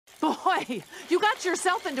Boy, you got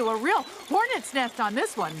yourself into a real hornet's nest on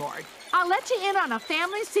this one, Mort. I'll let you in on a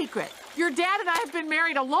family secret. Your dad and I have been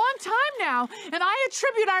married a long time now, and I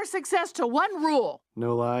attribute our success to one rule.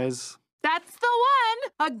 No lies. That's the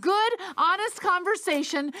one. A good, honest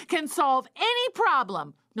conversation can solve any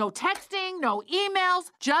problem. No texting, no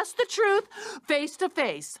emails, just the truth, face to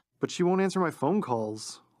face. But she won't answer my phone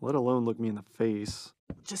calls, let alone look me in the face.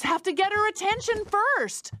 Just have to get her attention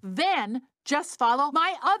first. Then, just follow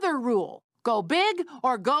my other rule. Go big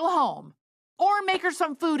or go home. Or make her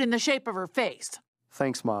some food in the shape of her face.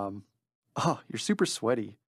 Thanks, Mom. Oh, you're super sweaty.